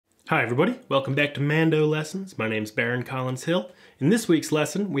Hi everybody, welcome back to Mando Lessons. My name's Baron Collins Hill. In this week's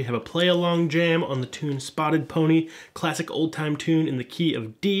lesson, we have a play-along jam on the tune Spotted Pony, classic old-time tune in the key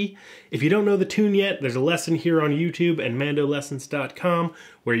of D. If you don't know the tune yet, there's a lesson here on YouTube and mandolessons.com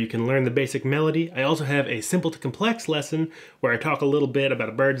where you can learn the basic melody. I also have a simple to complex lesson where I talk a little bit about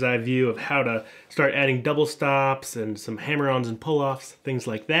a bird's eye view of how to start adding double stops and some hammer-ons and pull-offs, things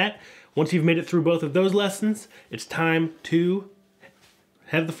like that. Once you've made it through both of those lessons, it's time to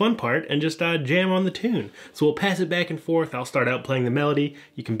have the fun part and just jam on the tune. So we'll pass it back and forth. I'll start out playing the melody.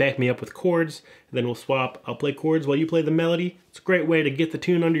 You can back me up with chords. Then we'll swap. I'll play chords while you play the melody. It's a great way to get the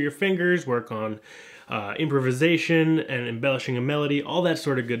tune under your fingers, work on improvisation and embellishing a melody, all that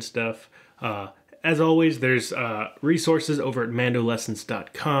sort of good stuff. As always, there's resources over at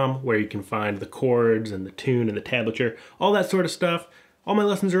mandolessons.com where you can find the chords and the tune and the tablature, all that sort of stuff. All my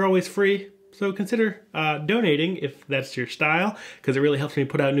lessons are always free. So consider donating if that's your style, because it really helps me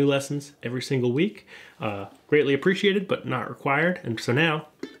put out new lessons every single week. Greatly appreciated, but not required. And so now,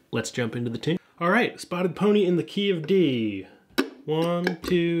 let's jump into the tune. All right, Spotted Pony in the key of D. 1,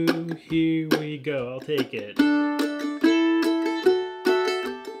 2, here we go. I'll take it.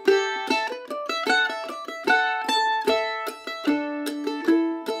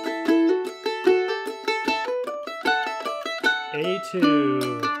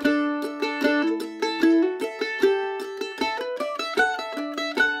 A2.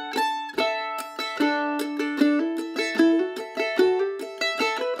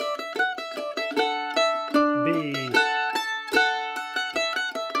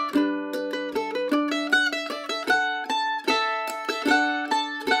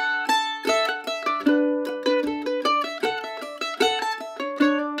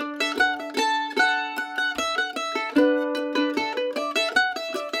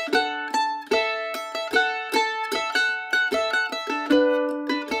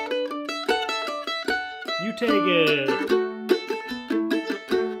 You take it.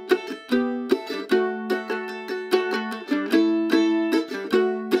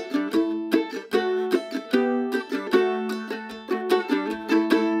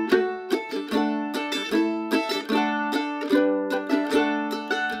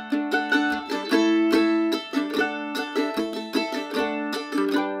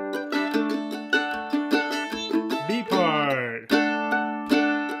 B part.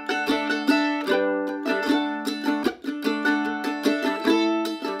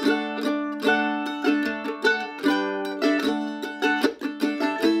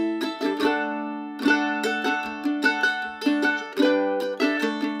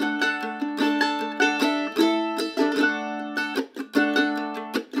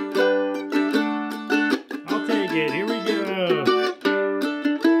 Here we go.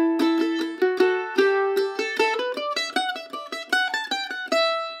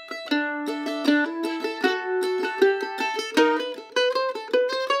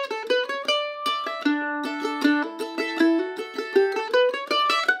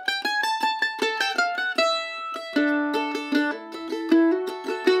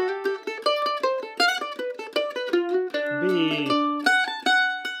 B.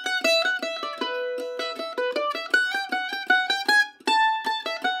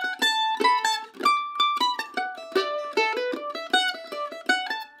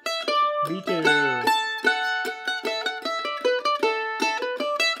 B2.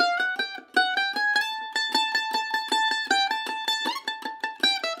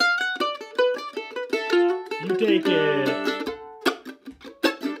 You take it.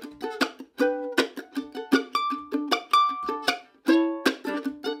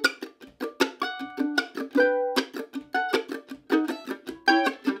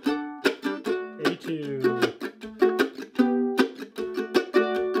 A2.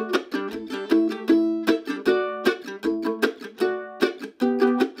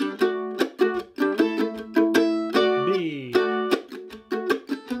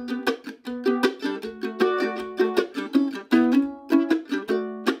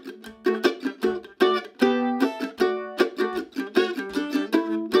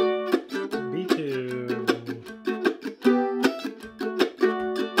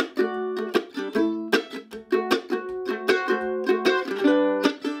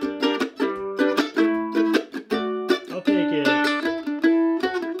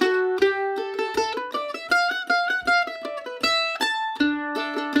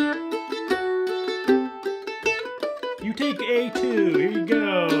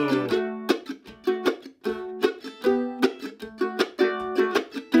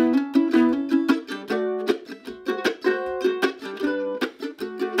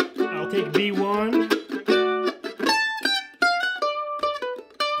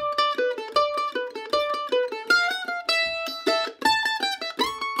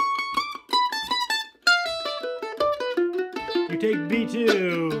 take B2.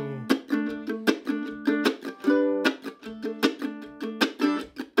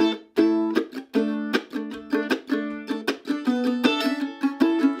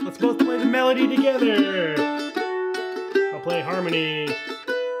 Let's both play the melody together. I'll play harmony.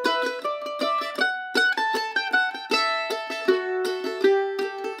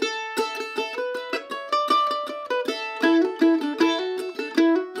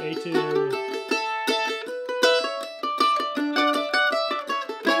 A2.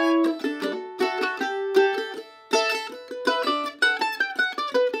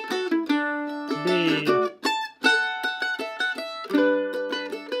 B.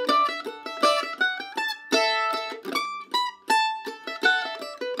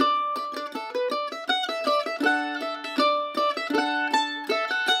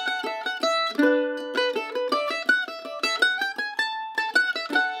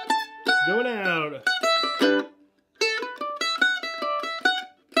 Going out.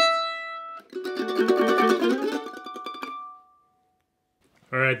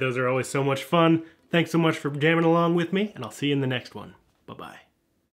 All right, those are always so much fun. Thanks so much for jamming along with me, and I'll see you in the next one. Bye-bye.